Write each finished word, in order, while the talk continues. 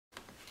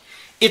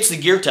It's the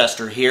Gear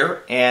Tester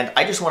here, and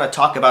I just want to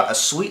talk about a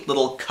sweet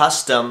little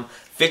custom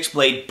fixed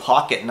blade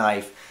pocket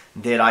knife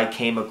that I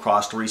came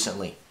across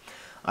recently.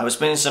 I was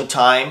spending some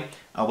time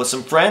with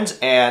some friends,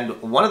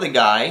 and one of the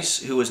guys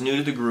who was new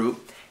to the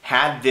group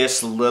had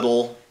this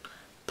little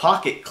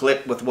pocket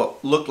clip with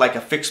what looked like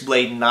a fixed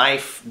blade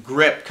knife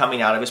grip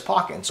coming out of his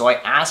pocket. And so I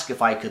asked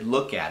if I could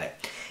look at it,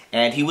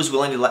 and he was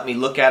willing to let me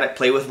look at it,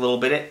 play with it a little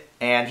bit,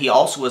 and he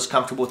also was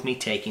comfortable with me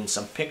taking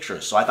some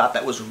pictures. So I thought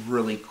that was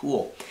really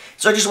cool.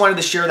 So I just wanted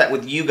to share that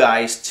with you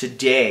guys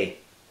today.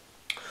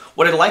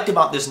 What I liked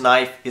about this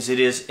knife is it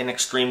is an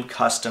extreme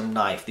custom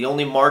knife. The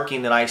only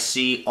marking that I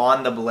see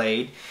on the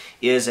blade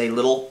is a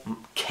little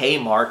K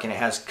mark, and it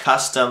has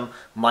custom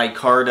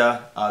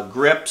micarta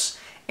grips.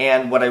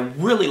 And what I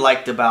really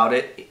liked about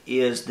it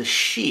is the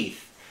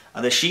sheath.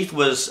 The sheath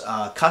was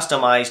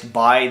customized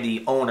by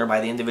the owner,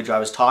 by the individual I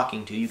was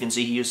talking to. You can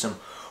see he used some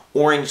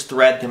orange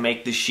thread to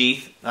make the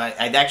sheath.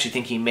 I actually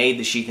think he made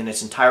the sheath in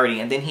its entirety,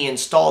 and then he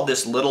installed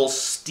this little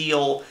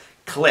steel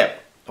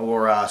clip,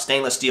 or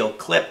stainless steel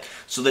clip,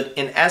 so that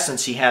in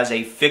essence he has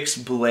a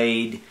fixed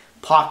blade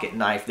pocket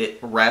knife that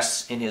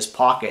rests in his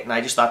pocket, and I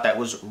just thought that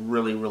was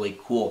really, really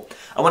cool.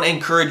 I want to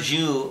encourage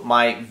you,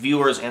 my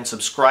viewers and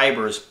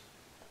subscribers,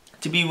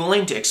 to be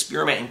willing to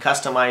experiment and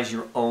customize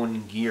your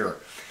own gear.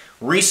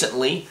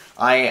 Recently,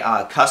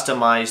 I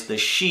customized the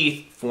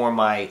sheath for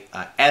my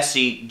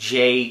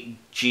SEJG3,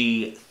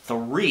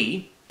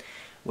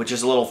 which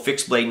is a little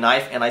fixed blade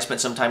knife, and I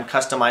spent some time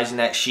customizing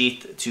that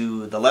sheath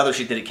to the leather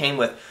sheath that it came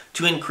with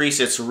to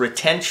increase its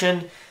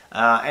retention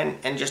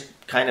and just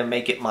kind of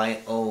make it my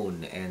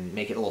own and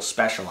make it a little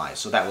specialized.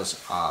 So that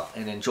was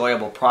an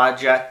enjoyable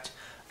project,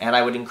 and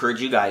I would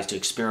encourage you guys to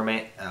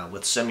experiment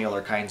with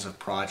similar kinds of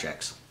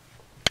projects.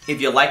 If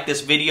you like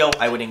this video,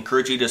 I would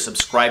encourage you to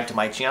subscribe to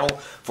my channel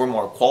for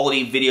more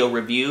quality video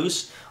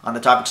reviews on the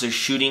topics of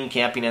shooting,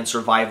 camping, and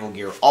survival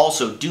gear.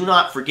 Also, do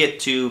not forget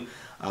to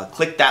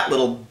click that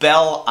little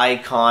bell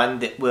icon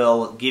that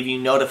will give you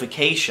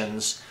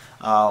notifications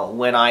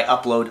when I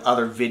upload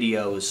other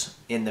videos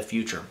in the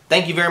future.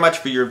 Thank you very much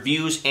for your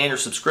views and your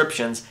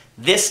subscriptions.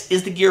 This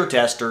is the Gear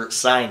Tester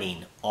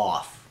signing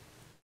off.